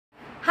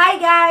Hi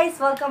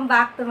guys! Welcome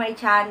back to my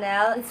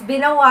channel. It's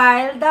been a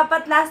while.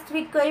 Dapat last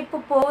week ko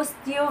ipopost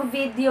yung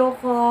video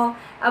ko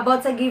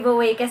about sa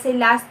giveaway kasi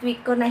last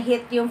week ko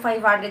na-hit yung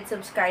 500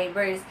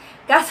 subscribers.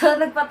 Kaso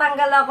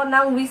nagpatanggal ako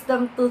ng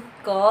wisdom tooth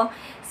ko.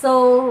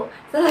 So,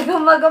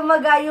 talagang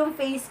magamaga yung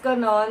face ko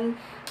nun.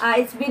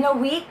 It's been a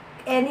week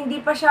and hindi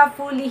pa siya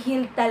fully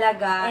healed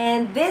talaga.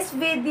 And this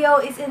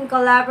video is in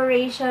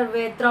collaboration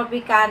with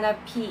Tropicana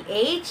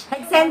PH.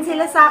 Nag-send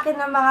sila sa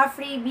akin ng mga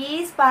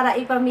freebies para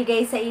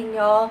ipamigay sa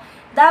inyo.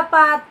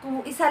 Dapat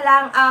isa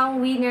lang ang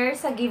winner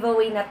sa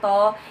giveaway na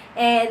to.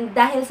 And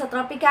dahil sa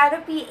Tropicana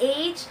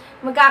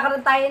PH,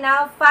 magkakaroon tayo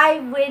ng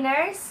 5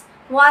 winners,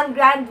 1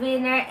 grand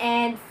winner,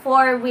 and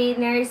 4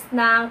 winners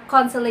ng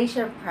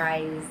consolation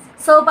prize.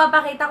 So,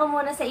 papakita ko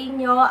muna sa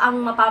inyo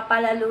ang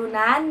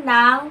mapapalalunan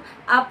ng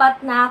 4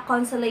 na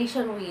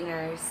consolation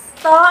winners.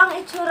 Ito ang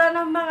itsura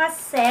ng mga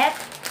set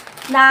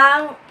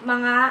ng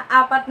mga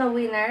 4 na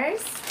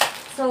winners.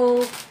 So,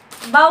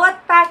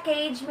 bawat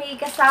package may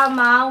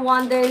kasama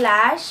Wonder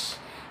Lash.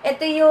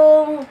 Ito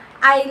yung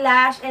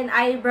eyelash and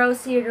eyebrow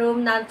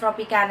serum ng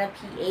Tropicana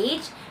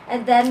PH.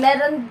 And then,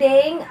 meron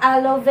ding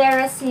aloe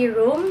vera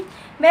serum.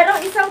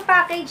 Merong isang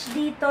package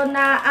dito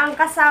na ang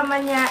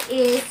kasama niya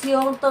is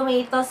yung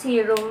tomato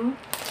serum.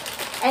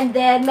 And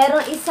then,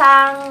 merong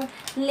isang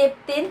lip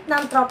tint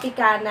ng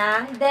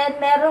Tropicana. Then,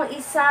 merong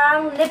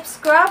isang lip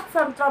scrub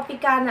from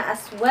Tropicana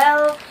as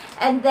well.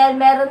 And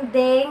then, meron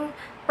ding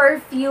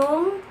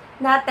perfume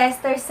na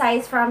tester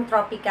size from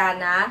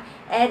Tropicana.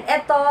 And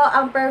ito,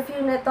 ang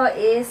perfume nito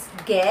is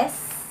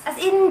Guess. As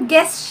in,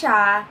 Guess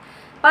siya.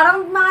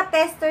 Parang mga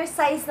tester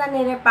size na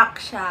nirepack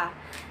siya.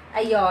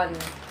 Ayun.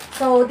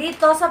 So,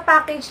 dito sa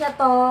package na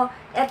to,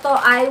 ito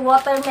ay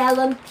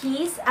watermelon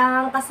kiss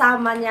ang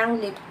kasama niyang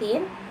lip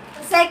tint.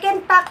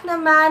 Second pack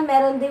naman,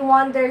 meron ding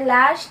Wonder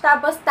Lash.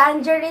 Tapos,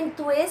 tangerine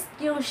twist,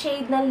 yung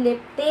shade ng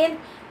lip tint.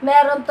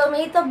 Meron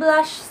tomato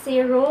blush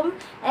serum.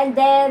 And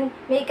then,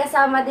 may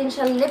kasama din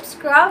siyang lip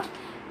scrub.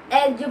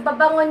 And yung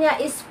pabango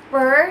niya is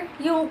Purr,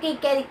 yung kay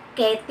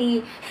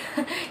Katy,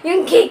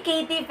 yung kay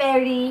Katy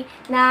Perry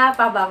na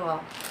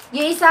pabango.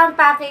 Yung isang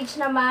package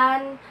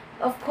naman,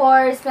 of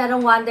course,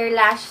 merong Wonder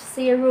Lash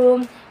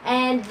serum.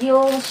 And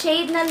yung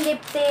shade ng lip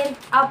tint,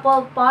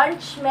 Apple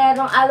Punch,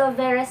 merong aloe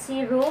vera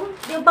serum.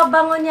 Yung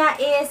pabango niya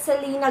is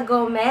Selena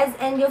Gomez.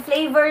 And yung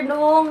flavor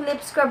nung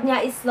lip scrub niya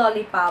is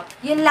Lollipop.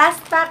 Yung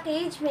last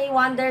package, may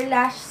Wonder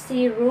Lash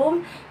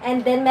serum.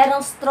 And then,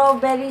 merong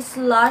strawberry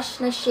slush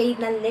na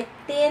shade ng lip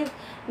tint.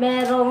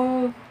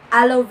 Merong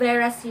aloe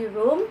vera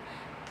serum.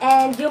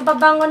 And yung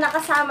pabango na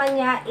kasama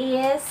niya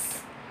is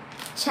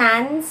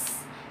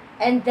Chance.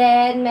 And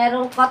then,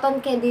 merong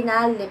cotton candy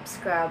na lip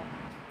scrub.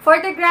 For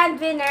the grand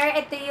winner,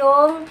 ito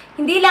yung,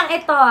 hindi lang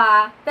ito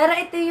pero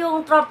ito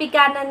yung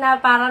Tropicana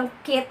na parang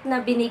kit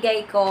na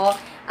binigay ko.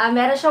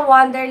 Meron siyang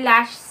Wonder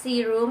Lash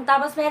serum,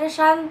 tapos meron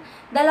siyang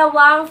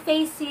dalawang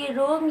face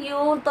serum,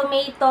 yung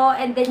tomato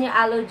and then yung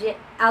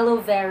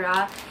aloe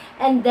vera.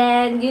 And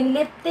then, yung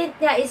lip tint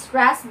niya is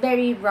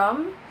raspberry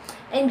rum.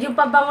 And yung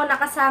pabango na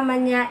kasama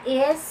niya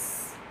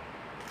is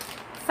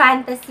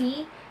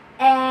Fantasy.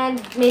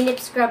 And may lip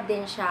scrub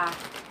din siya.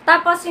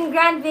 Tapos, yung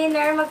grand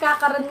winner,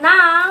 magkakaroon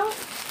ng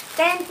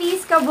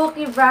 10-piece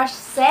kabuki brush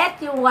set,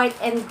 yung white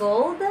and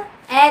gold.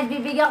 And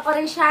bibigyan ko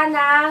rin siya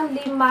ng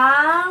 5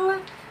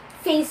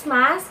 face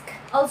mask.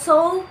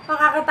 Also,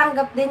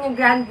 makakatanggap din yung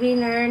grand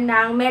winner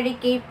ng Mary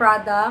Kay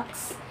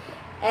products.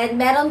 And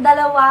meron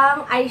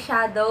 2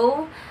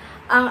 eyeshadow.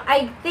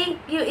 I think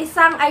yung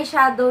isang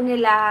eyeshadow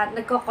nila,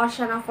 nagko-cost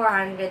siya ng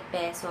 400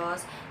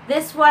 pesos.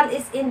 This one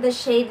is in the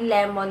shade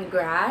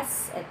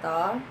Lemongrass.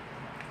 Ito.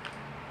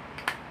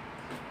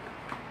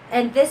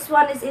 And this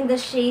one is in the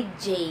shade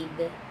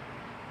Jade.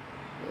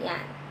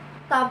 Yan.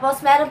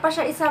 Tapos, meron pa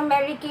siya isang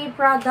Mary Kay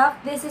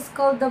product. This is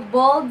called the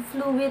Bold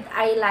Fluid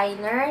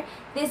Eyeliner.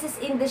 This is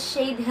in the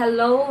shade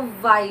Hello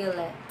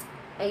Violet.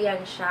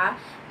 Ayan siya.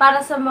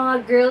 Para sa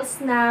mga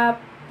girls na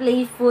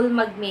playful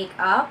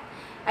mag-makeup.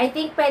 I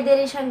think pwede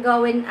rin siyang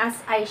gawin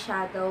as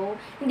eyeshadow.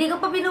 Hindi ko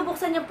pa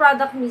binubuksan yung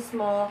product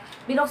mismo.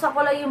 Binuksan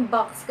ko lang yung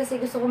box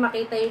kasi gusto ko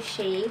makita yung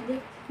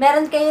shade.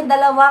 Meron kayong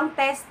 2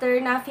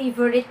 tester na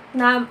favorite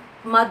na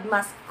mud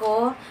mask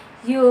ko.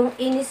 Yung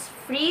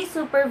Innisfree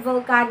Super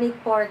Volcanic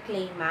Pore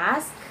Clay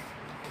Mask.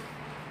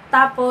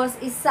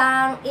 Tapos,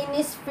 isang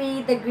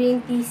Innisfree The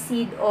Green Tea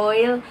Seed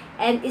Oil.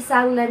 And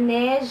isang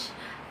Laneige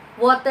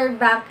Water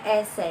Bank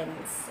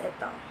Essence.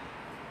 Ito.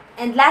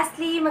 And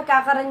lastly,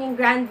 magkakaroon yung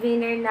grand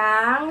winner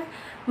ng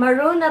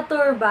maroon na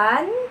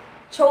turban,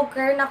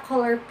 choker na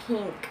color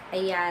pink.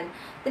 Ayan.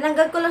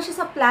 Tinanggal ko lang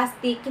siya sa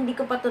plastic. Hindi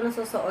ko pa ito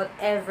nasusuot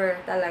ever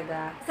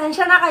talaga.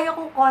 Sansya na kayo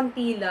kung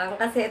konti lang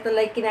kasi ito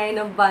like kinaya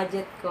ng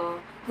budget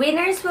ko.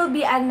 Winners will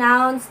be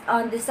announced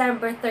on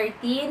December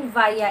 13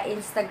 via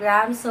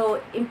Instagram. So,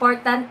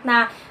 important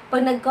na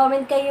pag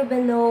nag-comment kayo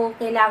below,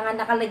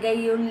 kailangan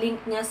nakalagay yung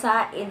link nyo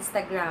sa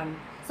Instagram.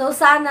 So,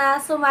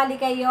 sana sumali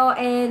kayo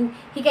and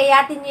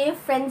hikayatin nyo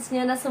yung friends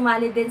nyo na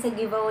sumali din sa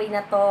giveaway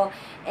na to.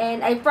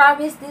 And I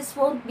promise this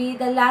won't be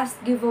the last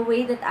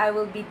giveaway that I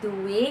will be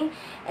doing.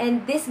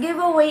 And this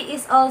giveaway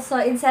is also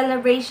in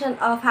celebration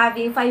of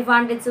having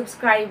 500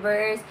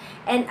 subscribers.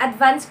 And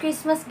advance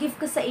Christmas gift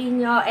ko sa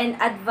inyo and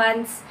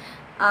advance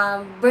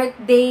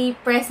birthday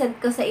present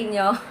ko sa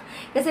inyo.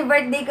 Kasi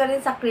birthday ko rin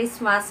sa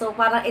Christmas. So,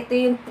 parang ito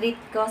yung treat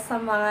ko sa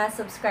mga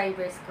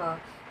subscribers ko.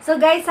 So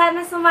guys,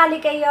 sana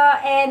sumali kayo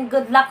and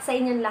good luck sa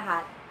inyong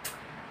lahat.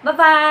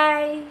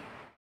 Bye-bye!